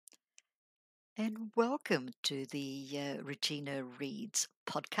and welcome to the Regina Reads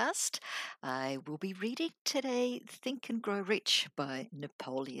podcast. I will be reading today Think and Grow Rich by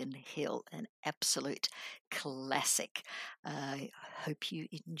Napoleon Hill, an absolute classic. I hope you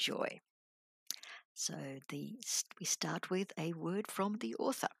enjoy. We start with a word from the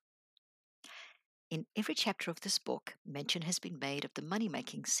author. In every chapter of this book, mention has been made of the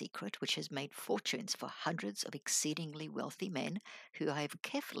money-making secret which has made fortunes for hundreds of exceedingly wealthy men who I have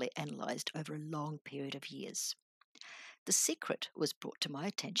carefully analyzed over a long period of years. The secret was brought to my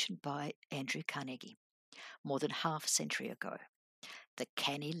attention by Andrew Carnegie more than half a century ago. The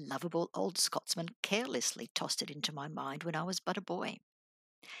canny, lovable old Scotsman carelessly tossed it into my mind when I was but a boy.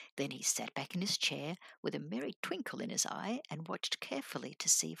 Then he sat back in his chair with a merry twinkle in his eye and watched carefully to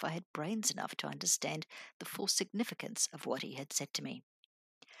see if I had brains enough to understand the full significance of what he had said to me.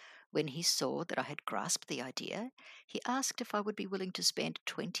 When he saw that I had grasped the idea, he asked if I would be willing to spend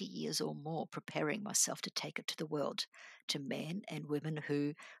 20 years or more preparing myself to take it to the world, to men and women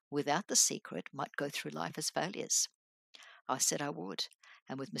who, without the secret, might go through life as failures. I said I would,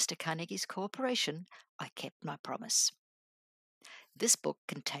 and with Mr. Carnegie's cooperation, I kept my promise. This book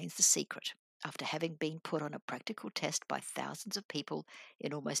contains the secret, after having been put on a practical test by thousands of people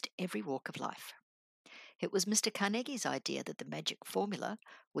in almost every walk of life. It was Mr. Carnegie's idea that the magic formula,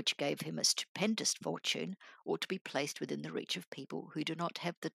 which gave him a stupendous fortune, ought to be placed within the reach of people who do not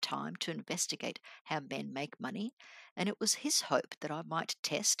have the time to investigate how men make money, and it was his hope that I might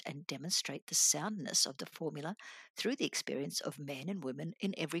test and demonstrate the soundness of the formula through the experience of men and women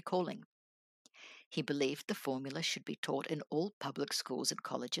in every calling. He believed the formula should be taught in all public schools and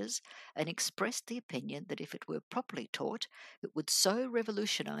colleges, and expressed the opinion that if it were properly taught, it would so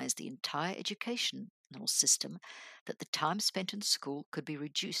revolutionize the entire educational system that the time spent in school could be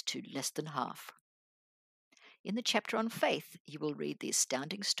reduced to less than half. In the chapter on faith, you will read the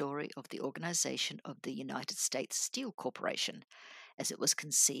astounding story of the organization of the United States Steel Corporation, as it was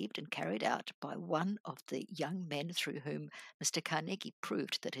conceived and carried out by one of the young men through whom Mr. Carnegie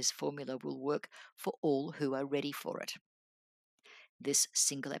proved that his formula will work for all who are ready for it. This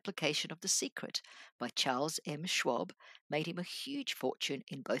single application of the secret by Charles M. Schwab made him a huge fortune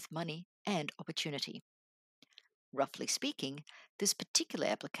in both money and opportunity. Roughly speaking, this particular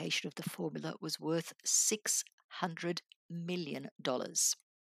application of the formula was worth $600 million.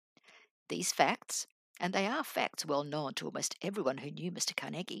 These facts, and they are facts well known to almost everyone who knew Mr.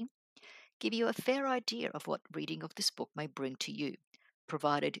 Carnegie, give you a fair idea of what reading of this book may bring to you,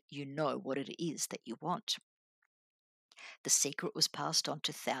 provided you know what it is that you want. The secret was passed on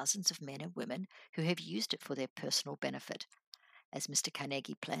to thousands of men and women who have used it for their personal benefit, as Mr.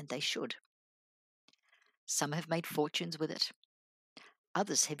 Carnegie planned they should. Some have made fortunes with it.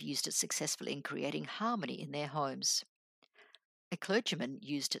 Others have used it successfully in creating harmony in their homes. A clergyman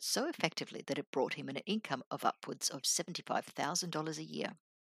used it so effectively that it brought him an income of upwards of $75,000 a year.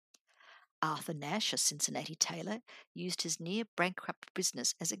 Arthur Nash, a Cincinnati tailor, used his near-bankrupt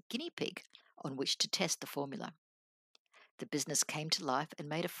business as a guinea pig on which to test the formula. The business came to life and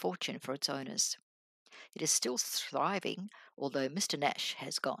made a fortune for its owners. It is still thriving, although Mr. Nash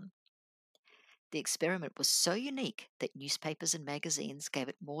has gone. The experiment was so unique that newspapers and magazines gave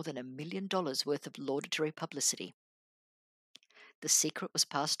it more than $1 million worth of laudatory publicity. The secret was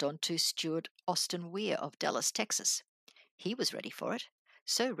passed on to Stuart Austin Weir of Dallas, Texas. He was ready for it,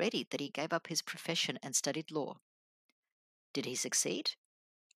 so ready that he gave up his profession and studied law. Did he succeed?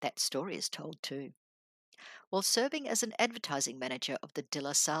 That story is told too. While serving as an advertising manager of the De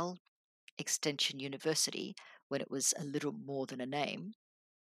La Salle Extension University, when it was a little more than a name,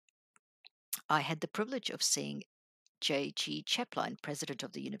 I had the privilege of seeing J.G. Chaplin, president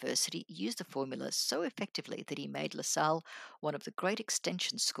of the university, use the formula so effectively that he made La Salle one of the great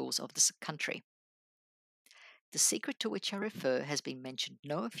extension schools of this country. The secret to which I refer has been mentioned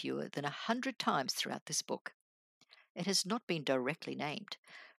no fewer than 100 times throughout this book. It has not been directly named,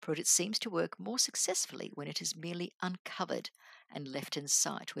 for it seems to work more successfully when it is merely uncovered and left in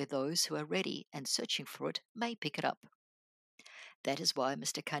sight where those who are ready and searching for it may pick it up. That is why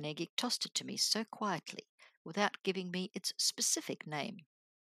Mr. Carnegie tossed it to me so quietly, without giving me its specific name.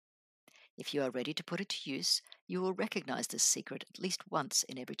 If you are ready to put it to use, you will recognize this secret at least once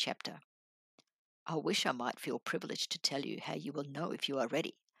in every chapter. I wish I might feel privileged to tell you how you will know if you are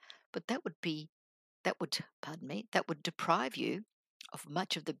ready, but that would deprive you of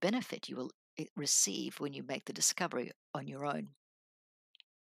much of the benefit you will receive when you make the discovery on your own.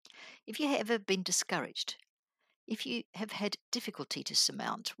 If you have ever been discouraged, if you have had difficulty to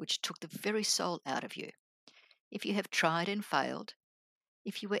surmount which took the very soul out of you, if you have tried and failed,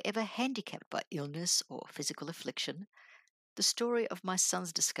 if you were ever handicapped by illness or physical affliction, The story of my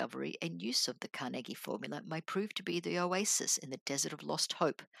son's discovery and use of the Carnegie formula may prove to be the oasis in the desert of lost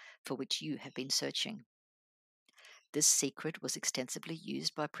hope for which you have been searching. This secret was extensively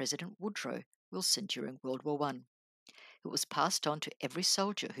used by President Woodrow Wilson during World War I. It was passed on to every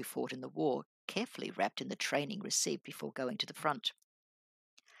soldier who fought in the war, carefully wrapped in the training received before going to the front.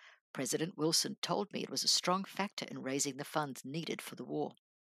 President Wilson told me it was a strong factor in raising the funds needed for the war.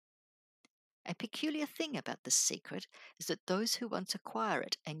 A peculiar thing about this secret is that those who once acquire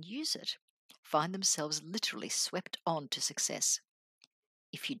it and use it find themselves literally swept on to success.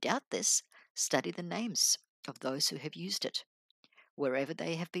 If you doubt this, study the names of those who have used it. Wherever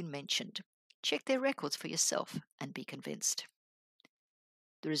they have been mentioned, check their records for yourself and be convinced.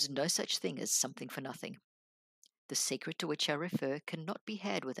 There is no such thing as something for nothing. The secret to which I refer cannot be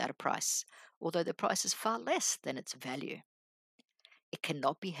had without a price, although the price is far less than its value. It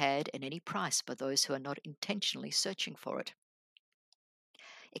cannot be had at any price by those who are not intentionally searching for it.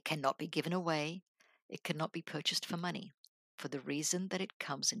 It cannot be given away. It cannot be purchased for money, for the reason that it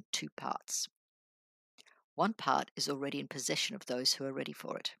comes in two parts. One part is already in possession of those who are ready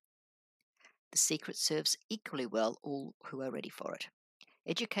for it. The secret serves equally well all who are ready for it.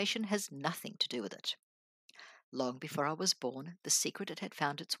 Education has nothing to do with it. Long before I was born, the secret had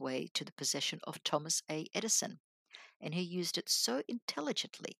found its way to the possession of Thomas A. Edison, and he used it so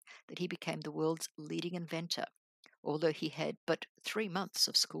intelligently that he became the world's leading inventor, although he had but 3 months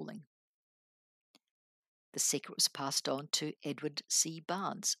of schooling. The secret was passed on to Edward C.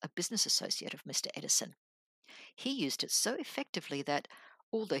 Barnes, a business associate of Mr. Edison. He used it so effectively that,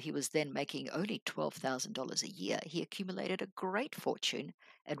 although he was then making only $12,000 a year, he accumulated a great fortune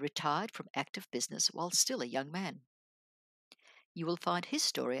and retired from active business while still a young man. You will find his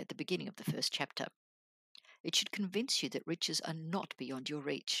story at the beginning of the first chapter. It should convince you that riches are not beyond your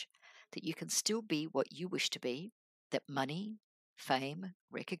reach, that you can still be what you wish to be, that money, fame,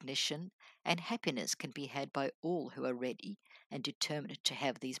 recognition, and happiness can be had by all who are ready and determined to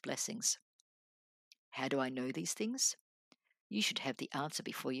have these blessings. How do I know these things? You should have the answer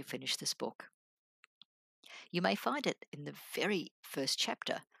before you finish this book. You may find it in the very first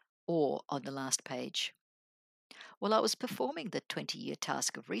chapter or on the last page. While I was performing the 20-year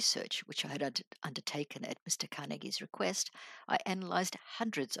task of research, which I had undertaken at Mr. Carnegie's request, I analyzed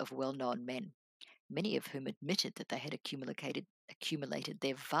hundreds of well-known men, many of whom admitted that they had accumulated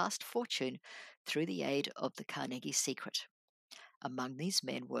their vast fortune through the aid of the Carnegie secret. Among these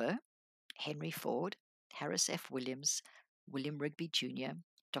men were Henry Ford, Harris F. Williams, William Rigby Jr.,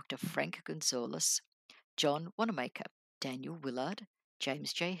 Dr. Frank Gonzalez, John Wanamaker, Daniel Willard,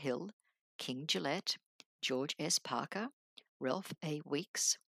 James J. Hill, King Gillette, George S. Parker, Ralph A.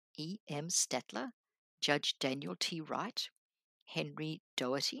 Weeks, E. M. Statler, Judge Daniel T. Wright, Henry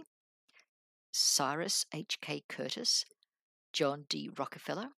Doherty, Cyrus H. K. Curtis, John D.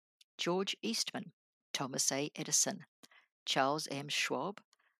 Rockefeller, George Eastman, Thomas A. Edison, Charles M. Schwab,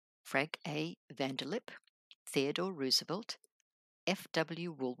 Frank A. Vanderlip, Theodore Roosevelt, F.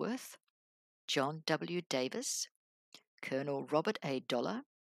 W. Woolworth, John W. Davis, Colonel Robert A. Dollar,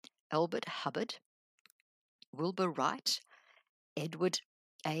 Albert Hubbard, Wilbur Wright, Edward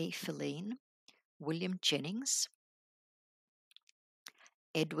A. Filene, William Jennings,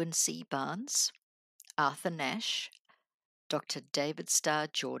 Edwin C. Barnes, Arthur Nash, Dr. David Starr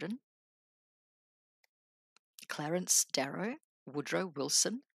Jordan, Clarence Darrow, Woodrow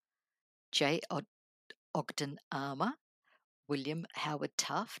Wilson, J. Ogden Armour, William Howard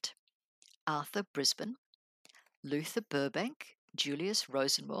Taft, Arthur Brisbane, Luther Burbank, Julius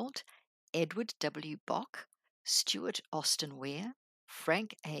Rosenwald, Edward W. Bok, Stuart Austin Weir,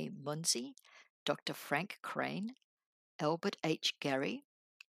 Frank A. Munsey, Dr. Frank Crane, Albert H. Gary,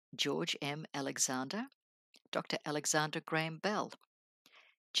 George M. Alexander, Dr. Alexander Graham Bell,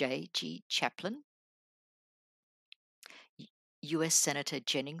 J. G. Chaplin, U.S. Senator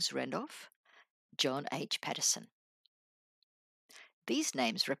Jennings Randolph, John H. Patterson. These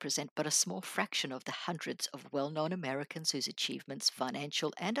names represent but a small fraction of the hundreds of well-known Americans whose achievements,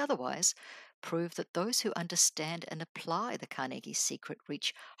 financial and otherwise, prove that those who understand and apply the Carnegie secret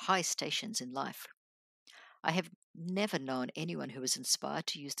reach high stations in life. I have never known anyone who was inspired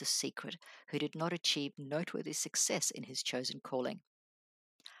to use the secret who did not achieve noteworthy success in his chosen calling.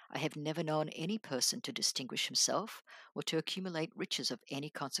 I have never known any person to distinguish himself or to accumulate riches of any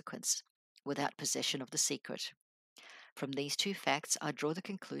consequence without possession of the secret. From these two facts, I draw the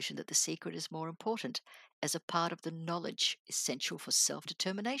conclusion that the secret is more important as a part of the knowledge essential for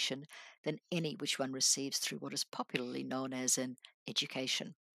self-determination than any which one receives through what is popularly known as an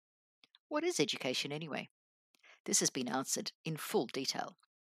education. What is education anyway? This has been answered in full detail.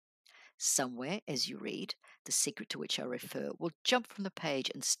 Somewhere, as you read, the secret to which I refer will jump from the page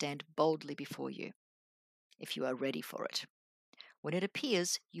and stand boldly before you, if you are ready for it. When it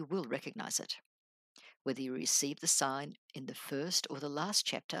appears, you will recognize it. Whether you receive the sign in the first or the last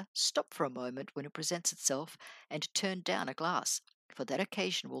chapter, stop for a moment when it presents itself and turn down a glass, for that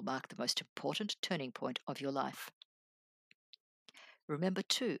occasion will mark the most important turning point of your life. Remember,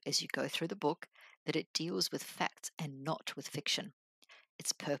 too, as you go through the book, that it deals with facts and not with fiction,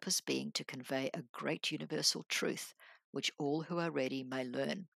 its purpose being to convey a great universal truth which all who are ready may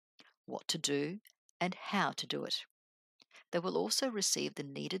learn what to do and how to do it. They will also receive the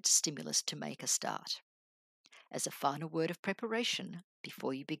needed stimulus to make a start. As a final word of preparation,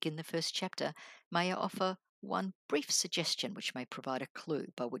 before you begin the first chapter, may I offer one brief suggestion which may provide a clue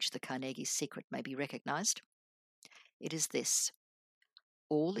by which the Carnegie secret may be recognized? It is this: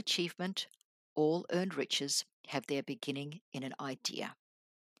 all achievement, all earned riches have their beginning in an idea.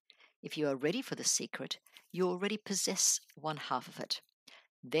 If you are ready for the secret, you already possess one half of it.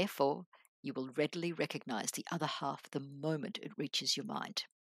 Therefore, you will readily recognize the other half the moment it reaches your mind.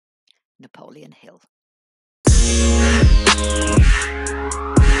 Napoleon Hill.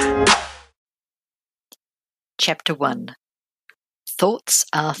 Chapter 1. Thoughts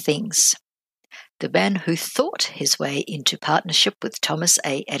Are Things. The man who thought his way into partnership with Thomas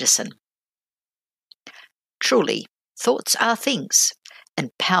A. Edison. Truly, thoughts are things,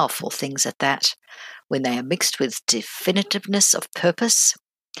 and powerful things at that, when they are mixed with definitiveness of purpose,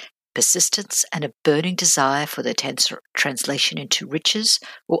 persistence, and a burning desire for their translation into riches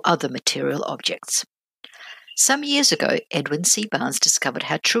or other material objects. Some years ago, Edwin C. Barnes discovered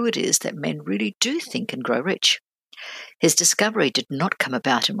how true it is that men really do think and grow rich. His discovery did not come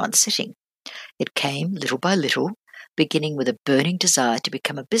about in one sitting. It came little by little, beginning with a burning desire to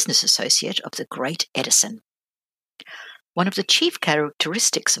become a business associate of the great Edison. One of the chief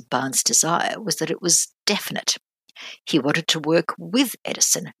characteristics of Barnes' desire was that it was definite. He wanted to work with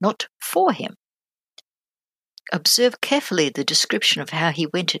Edison, not for him. Observe carefully the description of how he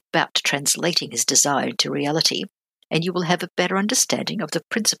went about translating his desire into reality, and you will have a better understanding of the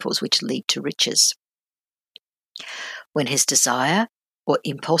principles which lead to riches. When his desire or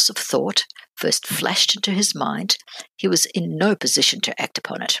impulse of thought first flashed into his mind, he was in no position to act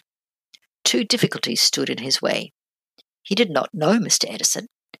upon it. Two difficulties stood in his way. He did not know Mr. Edison,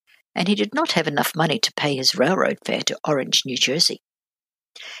 and he did not have enough money to pay his railroad fare to Orange, New Jersey.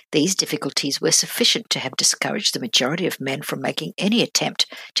 These difficulties were sufficient to have discouraged the majority of men from making any attempt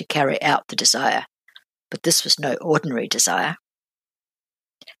to carry out the desire. But this was no ordinary desire.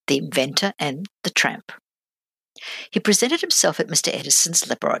 The inventor and the tramp. He presented himself at Mr. Edison's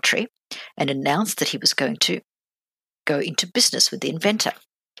laboratory and announced that he was going to go into business with the inventor.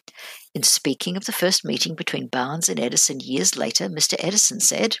 In speaking of the first meeting between Barnes and Edison years later, Mr. Edison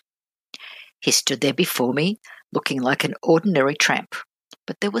said, "He stood there before me, looking like an ordinary tramp,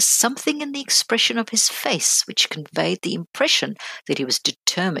 but there was something in the expression of his face which conveyed the impression that he was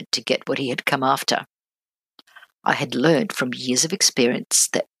determined to get what he had come after. I had learned from years of experience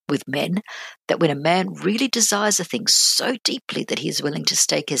that with men, that when a man really desires a thing so deeply that he is willing to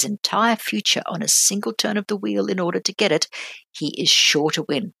stake his entire future on a single turn of the wheel in order to get it, he is sure to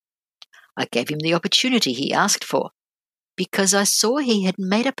win. I gave him the opportunity he asked for, because I saw he had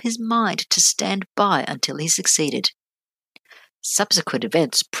made up his mind to stand by until he succeeded. Subsequent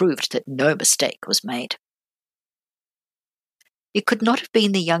events proved that no mistake was made." It could not have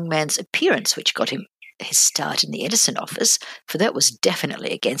been the young man's appearance which got him his start in the Edison office, for that was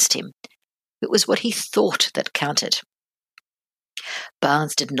definitely against him. It was what he thought that counted.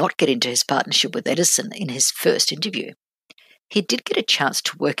 Barnes did not get into his partnership with Edison in his first interview. He did get a chance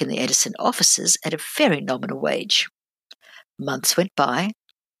to work in the Edison offices at a very nominal wage. Months went by.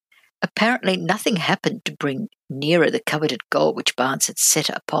 Apparently nothing happened to bring nearer the coveted goal which Barnes had set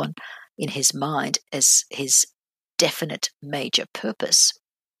upon in his mind as his definite major purpose.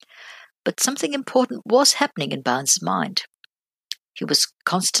 But something important was happening in Barnes' mind. He was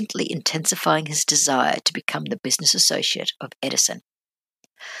constantly intensifying his desire to become the business associate of Edison.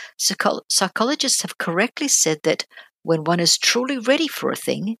 Psychologists have correctly said that when one is truly ready for a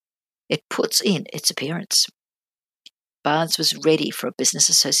thing, it puts in its appearance. Barnes was ready for a business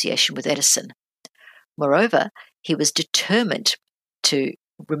association with Edison. Moreover, he was determined to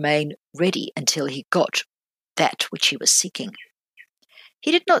remain ready until he got that which he was seeking.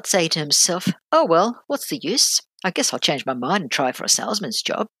 He did not say to himself, "Oh, well, what's the use? I guess I'll change my mind and try for a salesman's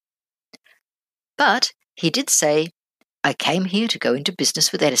job." But he did say, "I came here to go into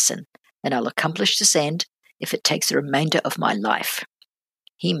business with Edison, and I'll accomplish this end if it takes the remainder of my life."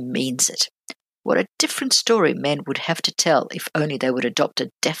 He means it. What a different story men would have to tell if only they would adopt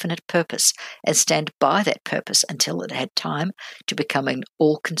a definite purpose and stand by that purpose until it had time to become an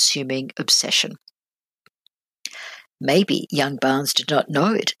all-consuming obsession. Maybe young Barnes did not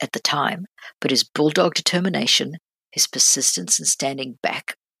know it at the time, but his bulldog determination, his persistence in standing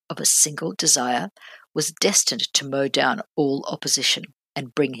back of a single desire, was destined to mow down all opposition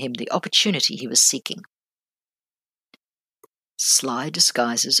and bring him the opportunity he was seeking. Sly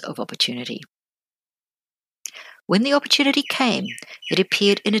disguises of opportunity. When the opportunity came, it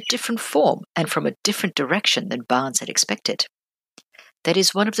appeared in a different form and from a different direction than Barnes had expected. That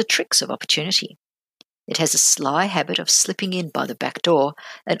is one of the tricks of opportunity. It has a sly habit of slipping in by the back door,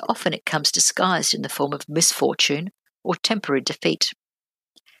 and often it comes disguised in the form of misfortune or temporary defeat.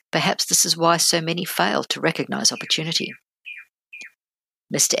 Perhaps this is why so many fail to recognize opportunity.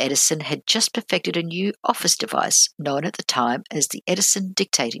 Mr. Edison had just perfected a new office device known at the time as the Edison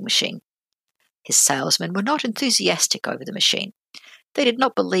dictating machine. His salesmen were not enthusiastic over the machine. They did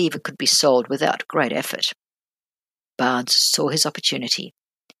not believe it could be sold without great effort. Barnes saw his opportunity.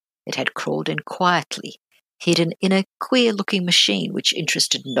 It had crawled in quietly, hidden in a queer-looking machine which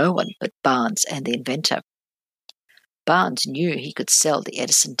interested no one but Barnes and the inventor. Barnes knew he could sell the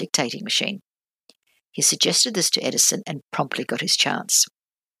Edison dictating machine. He suggested this to Edison and promptly got his chance.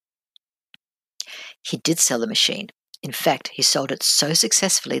 He did sell the machine. In fact, he sold it so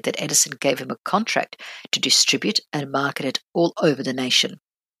successfully that Edison gave him a contract to distribute and market it all over the nation.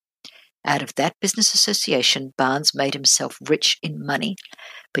 Out of that business association, Barnes made himself rich in money,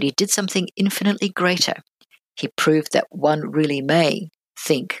 but he did something infinitely greater. He proved that one really may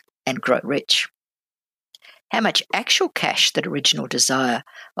think and grow rich. How much actual cash that original desire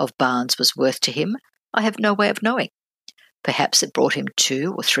of Barnes was worth to him, I have no way of knowing. Perhaps it brought him $2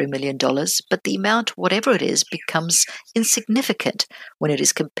 or $3 million, but the amount, whatever it is, becomes insignificant when it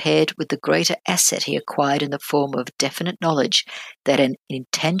is compared with the greater asset he acquired in the form of definite knowledge that an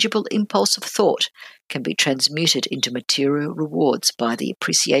intangible impulse of thought can be transmuted into material rewards by the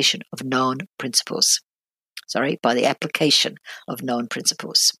application of known principles.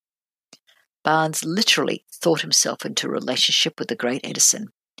 Barnes literally thought himself into a relationship with the great Edison.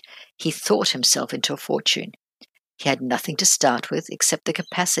 He thought himself into a fortune. He had nothing to start with except the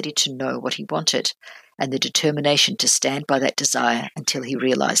capacity to know what he wanted and the determination to stand by that desire until he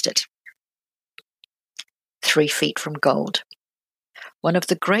realized it. 3 feet from gold. One of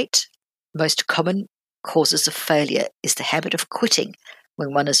the great, most common causes of failure is the habit of quitting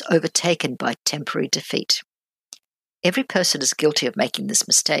when one is overtaken by temporary defeat. Every person is guilty of making this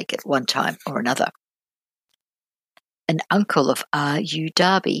mistake at one time or another. An uncle of R.U.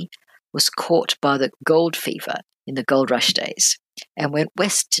 Darby was caught by the gold fever in the gold rush days and went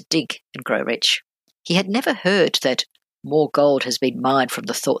west to dig and grow rich. He had never heard that more gold has been mined from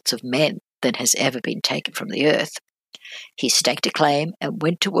the thoughts of men than has ever been taken from the earth. He staked a claim and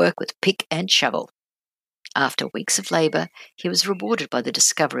went to work with pick and shovel. After weeks of labor, he was rewarded by the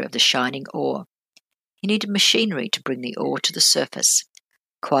discovery of the shining ore. He needed machinery to bring the ore to the surface.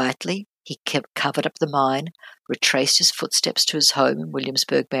 Quietly, he covered up the mine, retraced his footsteps to his home in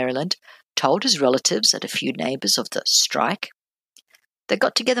Williamsburg, Maryland, told his relatives and a few neighbors of the strike. They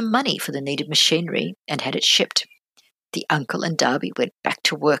got together money for the needed machinery and had it shipped. The uncle and Darby went back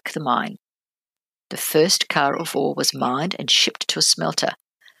to work the mine. The first car of ore was mined and shipped to a smelter.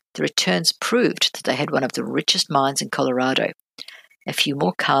 The returns proved that they had one of the richest mines in Colorado. A few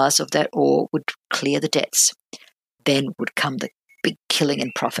more cars of that ore would clear the debts. Then would come the big killing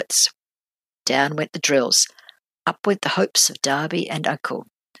and profits. Down went the drills. Up went the hopes of Darby and uncle.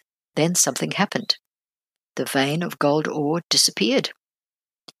 Then something happened. The vein of gold ore disappeared.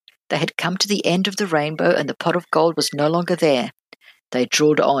 They had come to the end of the rainbow and the pot of gold was no longer there. They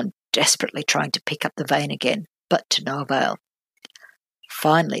drilled on, desperately trying to pick up the vein again, but to no avail.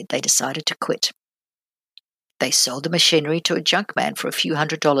 Finally, they decided to quit. They sold the machinery to a junkman for a few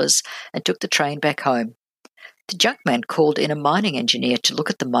 $100s and took the train back home. The junkman called in a mining engineer to look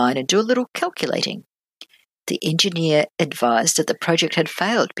at the mine and do a little calculating. The engineer advised that the project had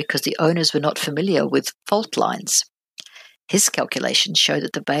failed because the owners were not familiar with fault lines. His calculations showed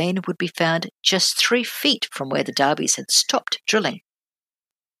that the vein would be found just 3 feet from where the Darbys had stopped drilling.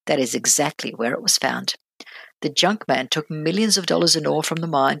 That is exactly where it was found. The junkman took millions of dollars in ore from the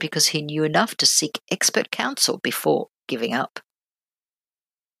mine because he knew enough to seek expert counsel before giving up.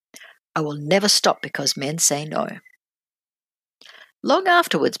 I will never stop because men say no. Long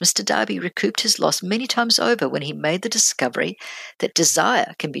afterwards, Mr. Darby recouped his loss many times over when he made the discovery that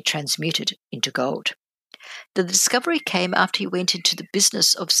desire can be transmuted into gold. The discovery came after he went into the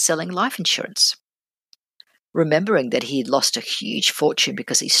business of selling life insurance. Remembering that he had lost a huge fortune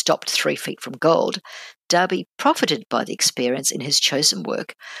because he stopped 3 feet from gold, Darby profited by the experience in his chosen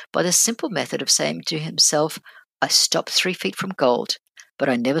work by the simple method of saying to himself, I stopped 3 feet from gold, but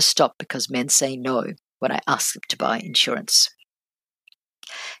I never stop because men say no when I ask them to buy insurance.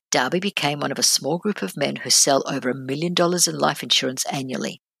 Darby became one of a small group of men who sell over $1 million in life insurance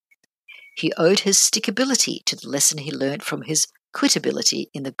annually. He owed his stickability to the lesson he learned from his quitability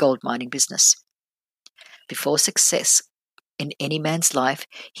in the gold mining business. Before success in any man's life,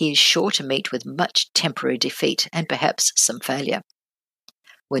 he is sure to meet with much temporary defeat and perhaps some failure.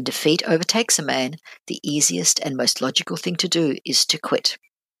 When defeat overtakes a man, the easiest and most logical thing to do is to quit.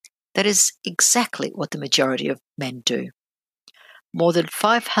 That is exactly what the majority of men do. More than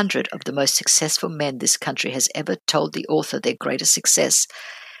 500 of the most successful men this country has ever told the author their greatest success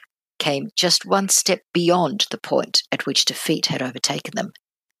came just one step beyond the point at which defeat had overtaken them.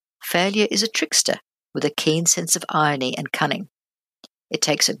 Failure is a trickster with a keen sense of irony and cunning. It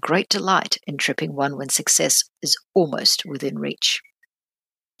takes a great delight in tripping one when success is almost within reach.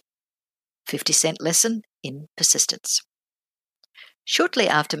 50-cent lesson in persistence. Shortly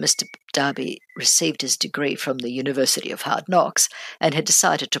after Mr. Darby received his degree from the University of Hard Knocks and had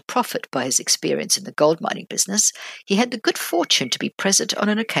decided to profit by his experience in the gold mining business, he had the good fortune to be present on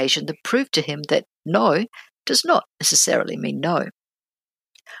an occasion that proved to him that no does not necessarily mean no.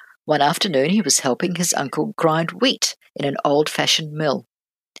 One afternoon he was helping his uncle grind wheat in an old-fashioned mill.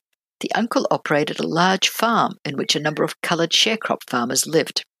 The uncle operated a large farm in which a number of coloured sharecrop farmers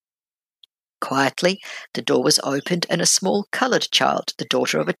lived. Quietly, the door was opened and a small coloured child, the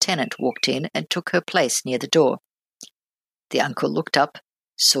daughter of a tenant, walked in and took her place near the door. The uncle looked up,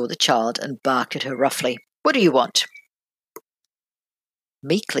 saw the child, and barked at her roughly. "What do you want?"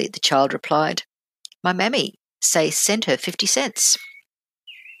 Meekly, the child replied, "My mammy say send her 50 cents.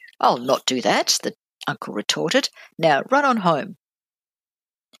 "I'll not do that," the uncle retorted. "Now run on home."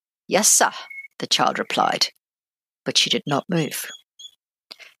 "Yes, sir," the child replied, but she did not move.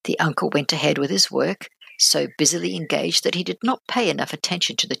 The uncle went ahead with his work, so busily engaged that he did not pay enough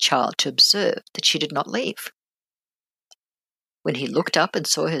attention to the child to observe that she did not leave. When he looked up and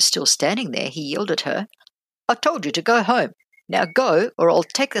saw her still standing there, he yelled at her, "I told you to go home. Now go, or I'll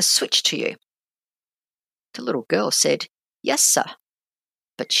take the switch to you." The little girl said, "Yes, sir,"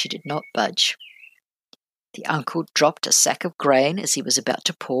 but she did not budge. The uncle dropped a sack of grain as he was about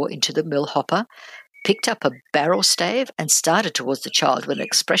to pour into the mill hopper, picked up a barrel stave, and started towards the child with an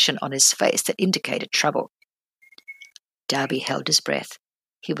expression on his face that indicated trouble. Darby held his breath.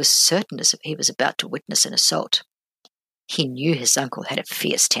 He was certain as if he was about to witness an assault. He knew his uncle had a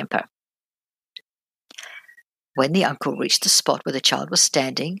fierce temper. When the uncle reached the spot where the child was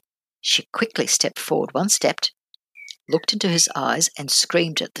standing, she quickly stepped forward 1 step, looked into his eyes, and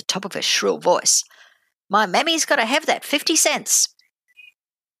screamed at the top of her shrill voice, "My mammy's got to have that 50 cents.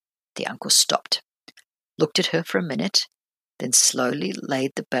 The uncle stopped, looked at her for a minute, then slowly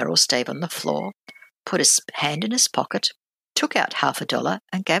laid the barrel stave on the floor, put his hand in his pocket, took out $50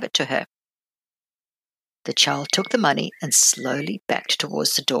 and gave it to her. The child took the money and slowly backed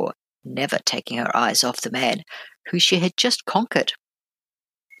towards the door, never taking her eyes off the man who she had just conquered.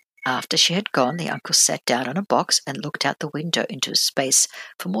 After she had gone, the uncle sat down on a box and looked out the window into space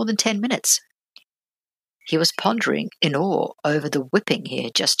for more than 10 minutes. He was pondering in awe over the whipping he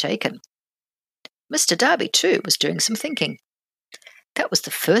had just taken. Mr. Darby, too, was doing some thinking. That was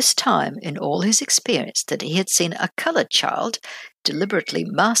the first time in all his experience that he had seen a coloured child deliberately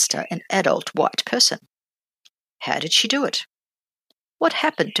master an adult white person. How did she do it? What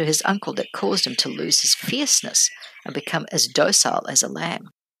happened to his uncle that caused him to lose his fierceness and become as docile as a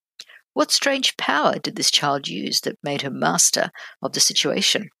lamb? What strange power did this child use that made her master of the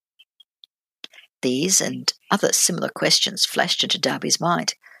situation? These and other similar questions flashed into Darby's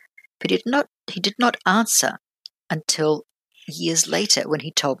mind, but he did not answer until years later when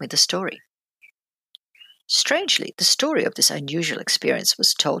he told me the story. Strangely, the story of this unusual experience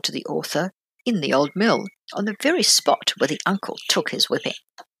was told to the author in the old mill, on the very spot where the uncle took his whipping.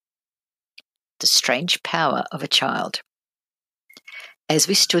 The strange power of a child. As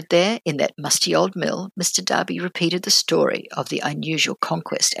we stood there in that musty old mill, Mr. Darby repeated the story of the unusual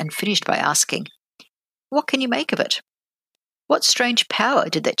conquest and finished by asking, "What can you make of it? What strange power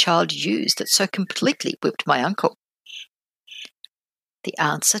did that child use that so completely whipped my uncle?" The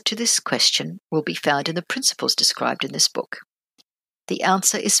answer to this question will be found in the principles described in this book. The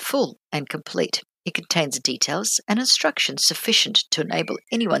answer is full and complete. It contains details and instructions sufficient to enable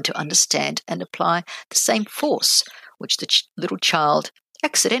anyone to understand and apply the same force which the little child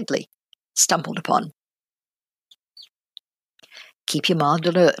accidentally stumbled upon. Keep your mind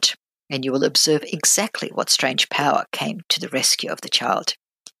alert. and you will observe exactly what strange power came to the rescue of the child.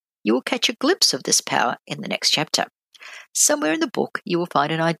 You will catch a glimpse of this power in the next chapter. Somewhere in the book, you will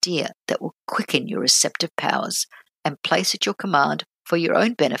find an idea that will quicken your receptive powers and place at your command, for your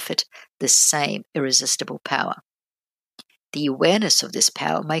own benefit, this same irresistible power. The awareness of this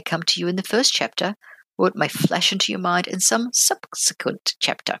power may come to you in the first chapter, or it may flash into your mind in some subsequent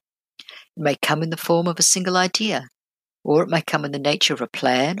chapter. It may come in the form of a single idea, or it may come in the nature of a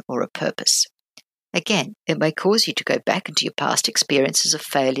plan or a purpose. Again, it may cause you to go back into your past experiences of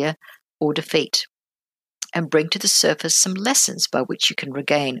failure or defeat and bring to the surface some lessons by which you can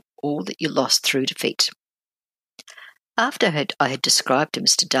regain all that you lost through defeat. After I had described to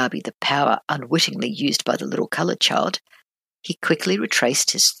Mr. Darby the power unwittingly used by the little coloured child, he quickly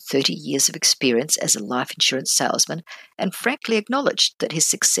retraced his 30 years of experience as a life insurance salesman and frankly acknowledged that his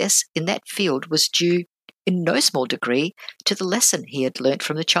success in that field was due, in no small degree, to the lesson he had learnt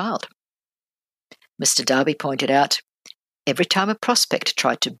from the child. Mr. Darby pointed out, every time a prospect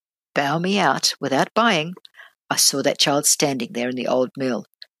tried to bow me out without buying, I saw that child standing there in the old mill,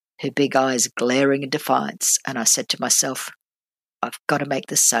 her big eyes glaring in defiance, and I said to myself, I've got to make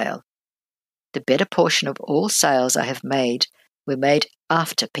this sale. The better portion of all sales I have made were made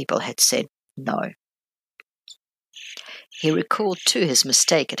after people had said no. He recalled too his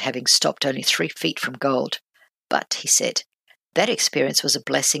mistake at having stopped only 3 feet from gold. But, he said, that experience was a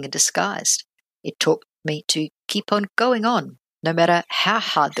blessing in disguise. It taught me to keep on going on, no matter how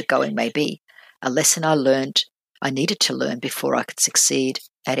hard the going may be, a lesson I needed to learn before I could succeed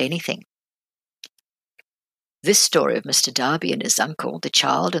at anything. This story of Mr. Darby and his uncle, the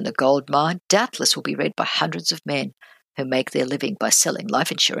child and the gold mine, doubtless will be read by hundreds of men who make their living by selling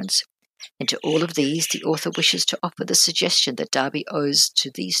life insurance. And to all of these, the author wishes to offer the suggestion that Darby owes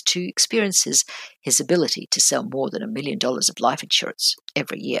to these 2 experiences his ability to sell more than $1 million of life insurance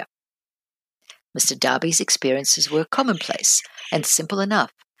every year. Mr. Darby's experiences were commonplace and simple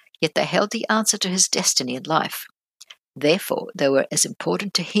enough, yet they held the answer to his destiny in life. Therefore, they were as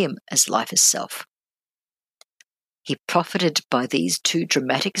important to him as life itself. He profited by these 2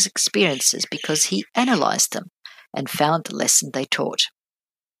 dramatic experiences because he analyzed them and found the lesson they taught.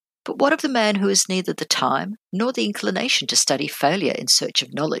 But what of the man who has neither the time nor the inclination to study failure in search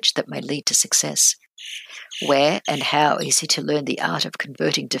of knowledge that may lead to success? Where and how is he to learn the art of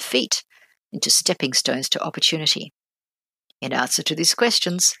converting defeat into stepping stones to opportunity? In answer to these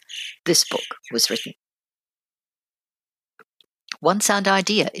questions, this book was written. One sound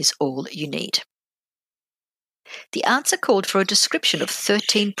idea is all you need. The answer called for a description of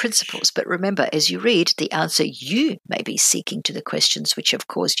 13 principles, but remember, as you read, the answer you may be seeking to the questions which have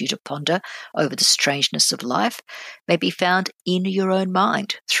caused you to ponder over the strangeness of life may be found in your own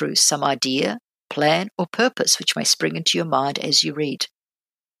mind through some idea, plan, or purpose which may spring into your mind as you read.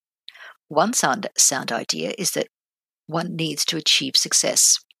 One sound idea is that one needs to achieve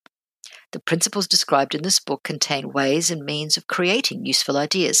success. The principles described in this book contain ways and means of creating useful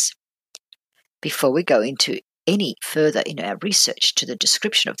ideas. Before we go into any further in our research to the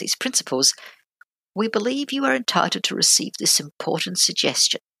description of these principles, we believe you are entitled to receive this important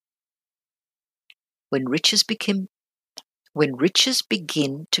suggestion. When riches begin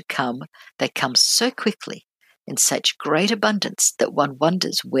to come, they come so quickly, in such great abundance, that one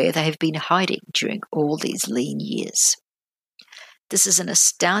wonders where they have been hiding during all these lean years. This is an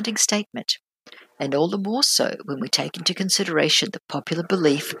astounding statement, and all the more so when we take into consideration the popular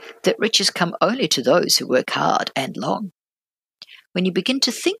belief that riches come only to those who work hard and long. When you begin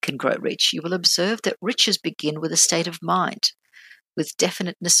to think and grow rich, you will observe that riches begin with a state of mind, with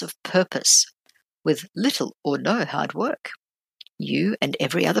definiteness of purpose, with little or no hard work. You and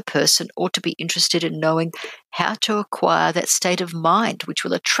every other person ought to be interested in knowing how to acquire that state of mind which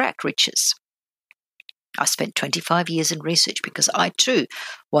will attract riches. I spent 25 years in research because I too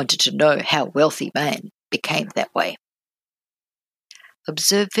wanted to know how wealthy man became that way.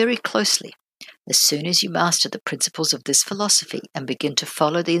 Observe very closely. As soon as you master the principles of this philosophy and begin to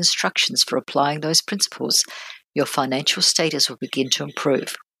follow the instructions for applying those principles, your financial status will begin to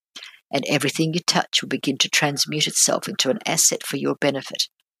improve, and everything you touch will begin to transmute itself into an asset for your benefit.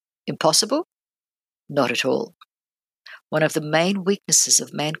 Impossible? Not at all. One of the main weaknesses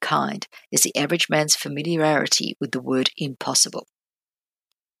of mankind is the average man's familiarity with the word impossible.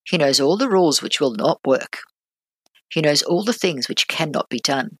 He knows all the rules which will not work. He knows all the things which cannot be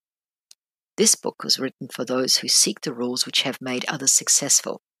done. This book was written for those who seek the rules which have made others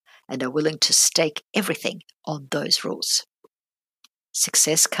successful and are willing to stake everything on those rules.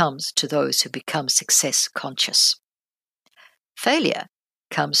 Success comes to those who become success conscious. Failure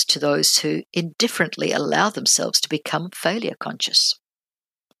comes to those who indifferently allow themselves to become failure conscious.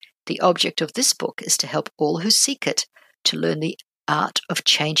 The object of this book is to help all who seek it to learn the art of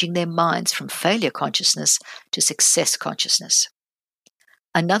changing their minds from failure consciousness to success consciousness.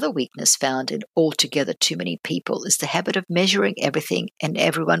 Another weakness found in altogether too many people is the habit of measuring everything and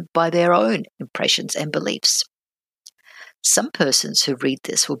everyone by their own impressions and beliefs. Some persons who read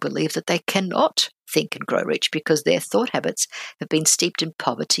this will believe that they cannot think and grow rich because their thought habits have been steeped in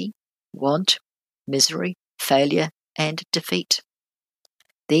poverty, want, misery, failure, and defeat.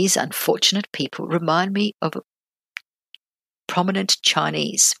 These unfortunate people remind me of a prominent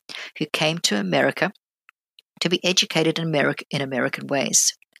Chinese who came to America to be educated in American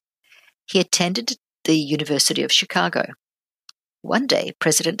ways. He attended the University of Chicago. One day,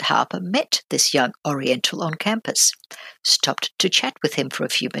 President Harper met this young Oriental on campus, stopped to chat with him for a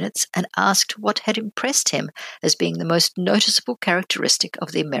few minutes, and asked what had impressed him as being the most noticeable characteristic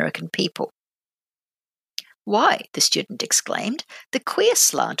of the American people. "Why," the student exclaimed, "the queer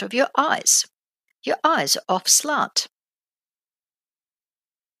slant of your eyes. Your eyes are off slant."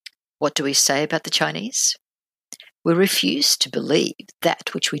 What do we say about the Chinese? We refuse to believe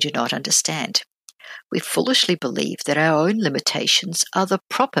that which we do not understand. We foolishly believe that our own limitations are the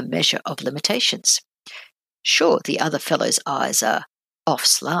proper measure of limitations. Sure, the other fellow's eyes are off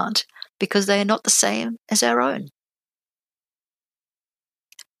slant because they are not the same as our own.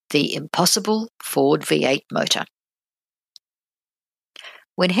 The impossible Ford V8 motor.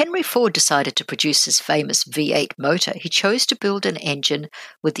 When Henry Ford decided to produce his famous V8 motor, he chose to build an engine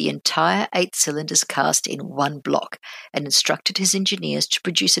with the entire 8 cylinders cast in one block and instructed his engineers to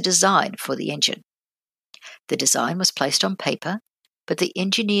produce a design for the engine. The design was placed on paper, but the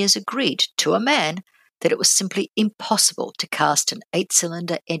engineers agreed to a man that it was simply impossible to cast an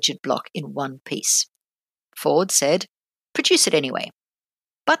 8-cylinder engine block in one piece. Ford said, "Produce it anyway."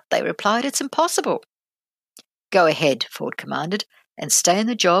 But they replied, "It's impossible." "Go ahead," Ford commanded, "and stay in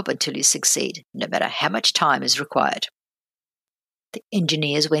the job until you succeed, no matter how much time is required." The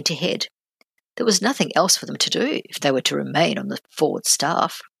engineers went ahead. There was nothing else for them to do if they were to remain on the Ford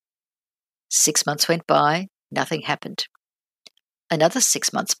staff. 6 months went by, nothing happened. Another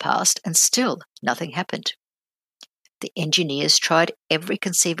 6 months passed, and still nothing happened. The engineers tried every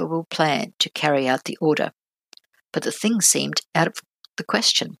conceivable plan to carry out the order, but the thing seemed out of the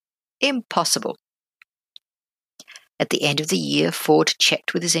question. Impossible. At the end of the year, Ford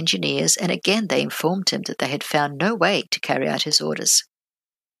checked with his engineers, and again they informed him that they had found no way to carry out his orders.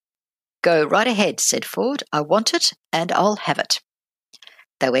 "Go right ahead," said Ford. "I want it, and I'll have it."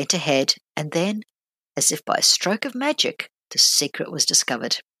 They went ahead, and then, as if by a stroke of magic, the secret was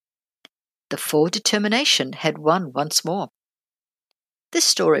discovered. The Ford determination had won once more. This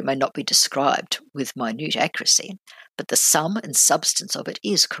story may not be described with minute accuracy, but the sum and substance of it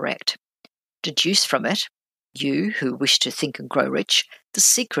is correct. Deduce from it, you who wish to think and grow rich, the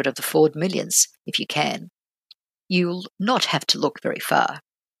secret of the Ford millions, if you can. You'll not have to look very far.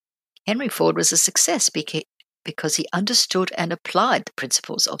 Henry Ford was a success because he understood and applied the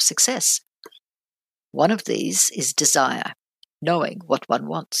principles of success. One of these is desire, knowing what one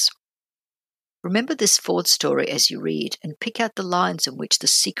wants. Remember this Ford story as you read and pick out the lines in which the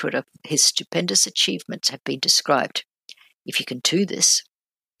secret of his stupendous achievements have been described. If you can do this,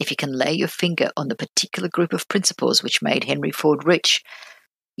 if you can lay your finger on the particular group of principles which made Henry Ford rich,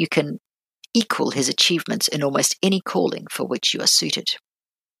 you can equal his achievements in almost any calling for which you are suited.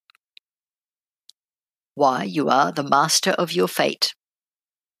 Why you are the master of your fate.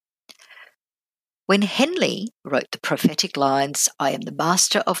 When Henley wrote the prophetic lines, "I am the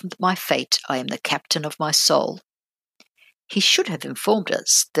master of my fate, I am the captain of my soul," he should have informed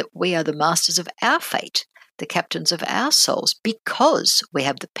us that we are the masters of our fate, the captains of our souls, because we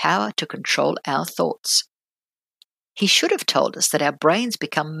have the power to control our thoughts. He should have told us that our brains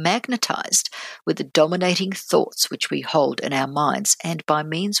become magnetized with the dominating thoughts which we hold in our minds, and by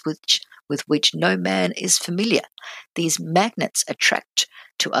means with which no man is familiar, these magnets attract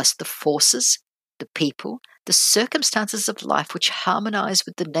to us the forces, the people, the circumstances of life which harmonize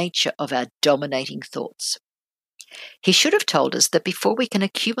with the nature of our dominating thoughts. He should have told us that before we can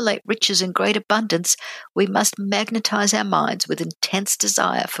accumulate riches in great abundance, we must magnetize our minds with intense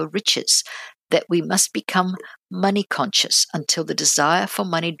desire for riches, that we must become money conscious until the desire for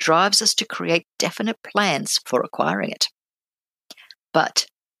money drives us to create definite plans for acquiring it. But,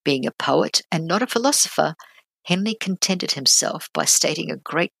 being a poet and not a philosopher, Henley contented himself by stating a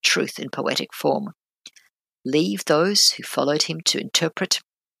great truth in poetic form. Leave those who followed him to interpret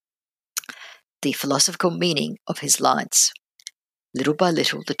the philosophical meaning of his lines. Little by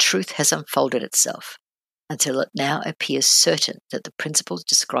little, the truth has unfolded itself, until it now appears certain that the principles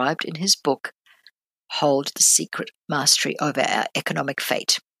described in his book hold the secret mastery over our economic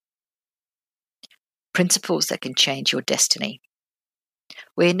fate. principles that can change your destiny.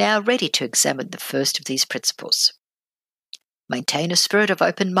 We're now ready to examine the first of these principles. Maintain a spirit of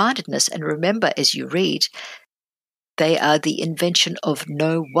open-mindedness and remember as you read, they are the invention of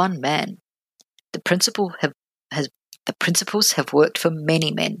no one man. The principles have worked for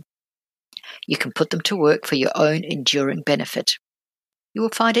many men. You can put them to work for your own enduring benefit. You will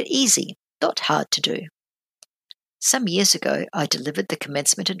find it easy, not hard to do. Some years ago, I delivered the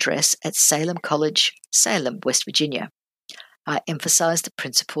commencement address at Salem College, Salem, West Virginia. I emphasized the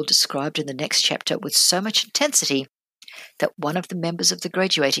principle described in the next chapter with so much intensity that one of the members of the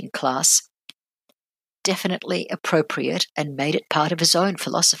graduating class definitely appropriate and made it part of his own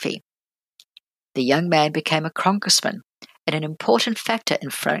philosophy. The young man became a congressman and an important factor in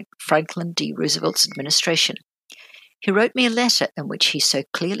Franklin D. Roosevelt's administration. He wrote me a letter in which he so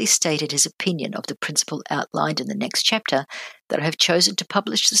clearly stated his opinion of the principle outlined in the next chapter that I have chosen to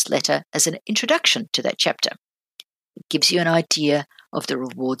publish this letter as an introduction to that chapter. It gives you an idea of the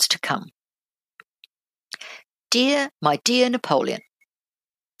rewards to come. My dear Napoleon,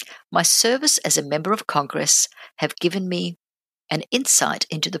 my service as a member of Congress have given me an insight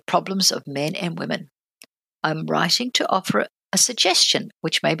into the problems of men and women. I'm writing to offer a suggestion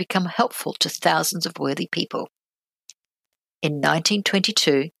which may become helpful to thousands of worthy people. In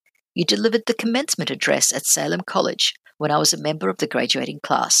 1922, you delivered the commencement address at Salem College when I was a member of the graduating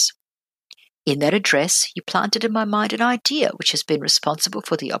class. In that address, you planted in my mind an idea which has been responsible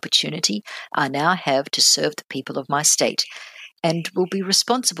for the opportunity I now have to serve the people of my state, and will be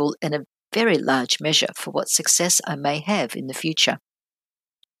responsible in a very large measure for what success I may have in the future.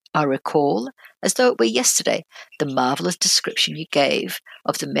 I recall, as though it were yesterday, the marvelous description you gave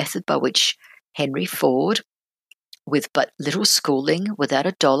of the method by which Henry Ford, with but little schooling, without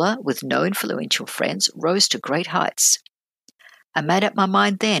a dollar, with no influential friends, rose to great heights. I made up my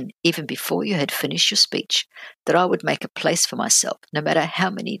mind then, even before you had finished your speech, that I would make a place for myself, no matter how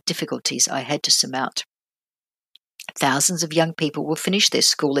many difficulties I had to surmount. Thousands of young people will finish their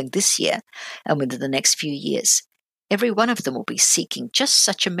schooling this year and within the next few years. Every one of them will be seeking just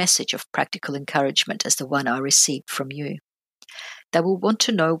such a message of practical encouragement as the one I received from you. They will want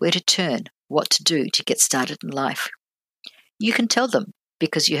to know where to turn, what to do to get started in life. You can tell them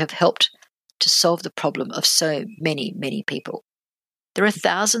because you have helped to solve the problem of so many, many people. There are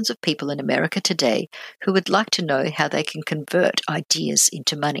thousands of people in America today who would like to know how they can convert ideas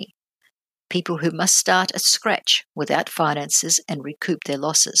into money. People who must start at scratch without finances and recoup their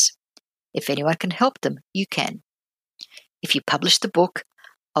losses. If anyone can help them, you can. If you publish the book,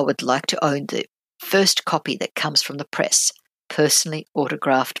 I would like to own the first copy that comes from the press, personally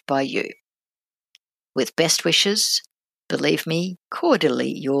autographed by you. With best wishes, believe me,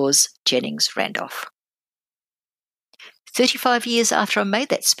 cordially yours, Jennings Randolph. 35 years after I made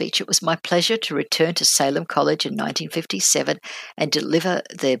that speech, it was my pleasure to return to Salem College in 1957 and deliver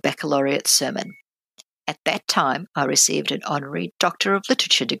their baccalaureate sermon. At that time, I received an honorary Doctor of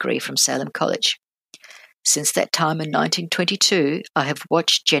Literature degree from Salem College. Since that time in 1922, I have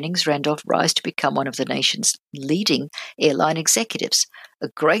watched Jennings Randolph rise to become one of the nation's leading airline executives, a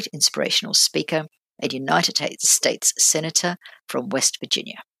great inspirational speaker, a United States Senator from West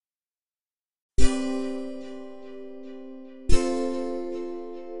Virginia.